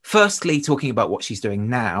firstly, talking about what she's doing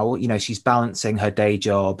now, she's balancing her day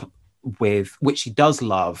job with, which she does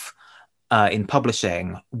love, in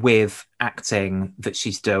publishing, with acting that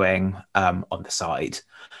she's doing on the side.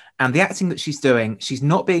 And the acting that she's doing, she's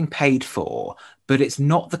not being paid for, but it's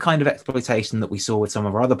not the kind of exploitation that we saw with some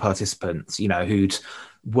of our other participants, who'd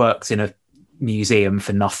worked in a museum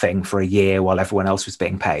for nothing for a year while everyone else was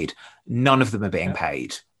being paid. None of them are being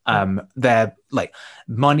paid. They're like,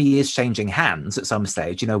 money is changing hands at some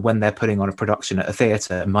stage. When they're putting on a production at a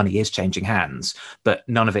theatre, money is changing hands, but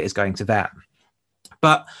none of it is going to them.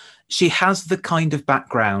 But she has the kind of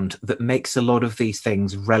background that makes a lot of these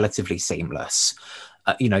things relatively seamless.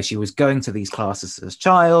 She was going to these classes as a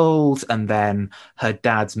child, and then her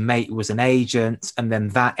dad's mate was an agent, and then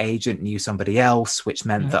that agent knew somebody else, which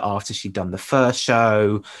meant that after she'd done the first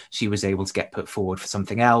show, she was able to get put forward for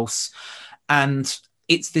something else. And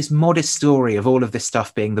it's this modest story of all of this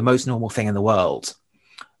stuff being the most normal thing in the world,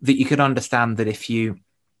 that you could understand that if you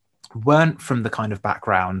weren't from the kind of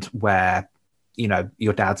background where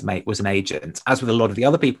your dad's mate was an agent, as with a lot of the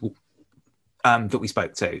other people that we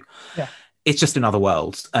spoke to, it's just another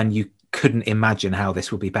world, and you couldn't imagine how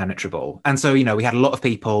this would be penetrable. And so, we had a lot of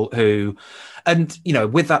people who, and,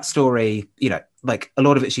 with that story, like a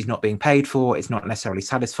lot of it she's not being paid for, it's not necessarily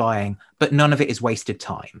satisfying, but none of it is wasted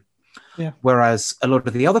time. Yeah. Whereas a lot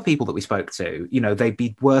of the other people that we spoke to, they'd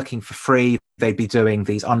be working for free, they'd be doing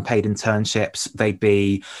these unpaid internships, they'd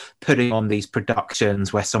be putting on these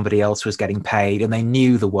productions where somebody else was getting paid, and they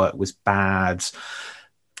knew the work was bad.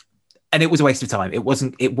 And it was a waste of time. It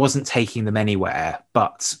wasn't taking them anywhere,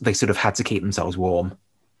 but they sort of had to keep themselves warm.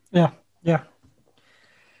 Yeah.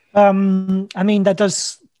 That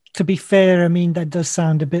does, to be fair, that does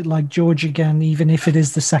sound a bit like George again, even if it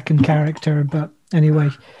is the second character. But anyway,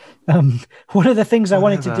 one of the things I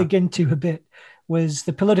wanted to dig into a bit was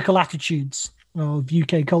the political attitudes of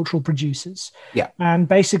UK cultural producers. Yeah. And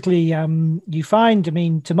basically, you find,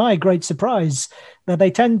 to my great surprise, that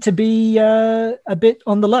they tend to be a bit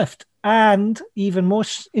on the left. And even more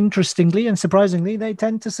interestingly and surprisingly, they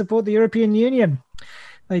tend to support the European Union.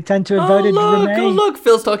 They tend to have voted Remain. Oh, look,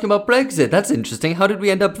 Phil's talking about Brexit. That's interesting. How did we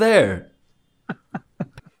end up there?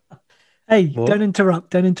 Hey, what? Don't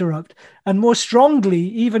interrupt. And more strongly,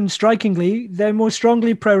 even strikingly, they're more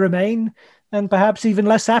strongly pro-Remain and perhaps even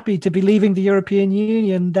less happy to be leaving the European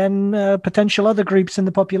Union than potential other groups in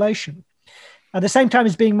the population. At the same time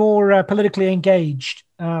as being more politically engaged.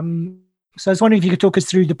 So I was wondering if you could talk us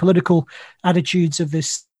through the political attitudes of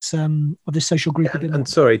this social group. And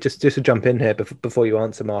sorry, just to jump in here before you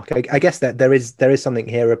answer, Mark, I guess that there is something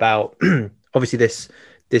here about obviously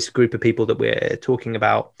this group of people that we're talking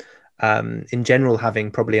about in general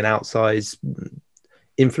having probably an outsized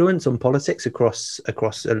influence on politics across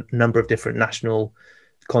a number of different national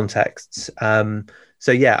contexts.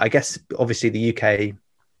 So yeah, I guess obviously the UK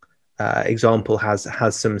example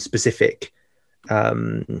has some specific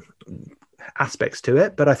aspects to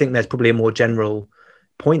it, but I think there's probably a more general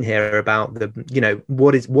point here about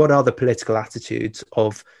what are the political attitudes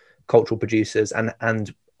of cultural producers,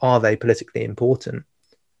 and are they politically important?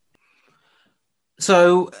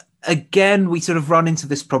 So again, we sort of run into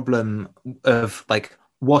this problem of like,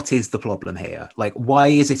 what is the problem here? Like, why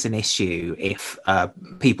is it an issue if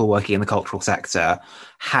people working in the cultural sector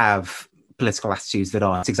have political attitudes that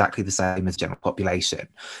aren't exactly the same as the general population?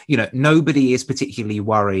 Nobody is particularly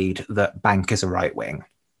worried that bankers are right wing,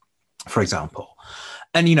 for example.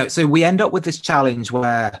 And, so we end up with this challenge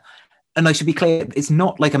where, and I should be clear, it's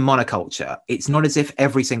not like a monoculture. It's not as if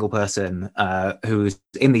every single person who's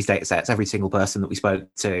in these data sets, every single person that we spoke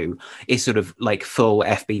to is sort of like full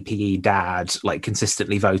FBPE dad, like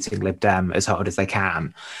consistently voting Lib Dem as hard as they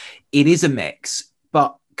can. It is a mix,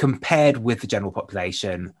 but compared with the general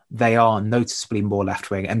population, they are noticeably more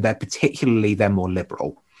left-wing, and they're more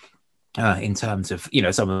liberal in terms of,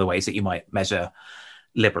 some of the ways that you might measure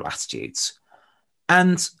liberal attitudes.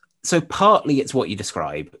 And so partly it's what you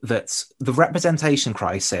describe, that the representation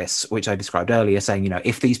crisis, which I described earlier, saying,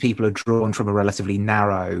 if these people are drawn from a relatively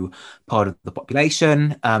narrow part of the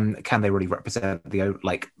population, can they really represent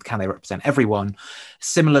can they represent everyone?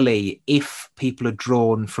 Similarly, if people are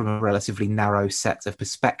drawn from a relatively narrow set of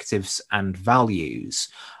perspectives and values,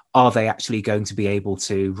 are they actually going to be able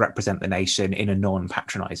to represent the nation in a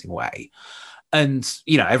non-patronizing way? And,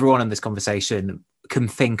 everyone in this conversation can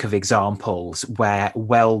think of examples where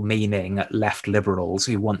well-meaning left liberals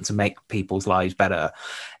who want to make people's lives better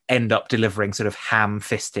end up delivering sort of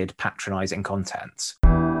ham-fisted, patronizing content.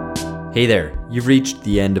 Hey there, you've reached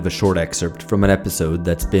the end of a short excerpt from an episode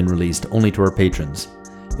that's been released only to our patrons.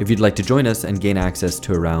 If you'd like to join us and gain access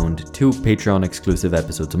to around 2 Patreon exclusive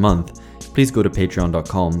episodes a month, please go to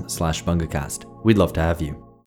patreon.com/bungacast. We'd love to have you.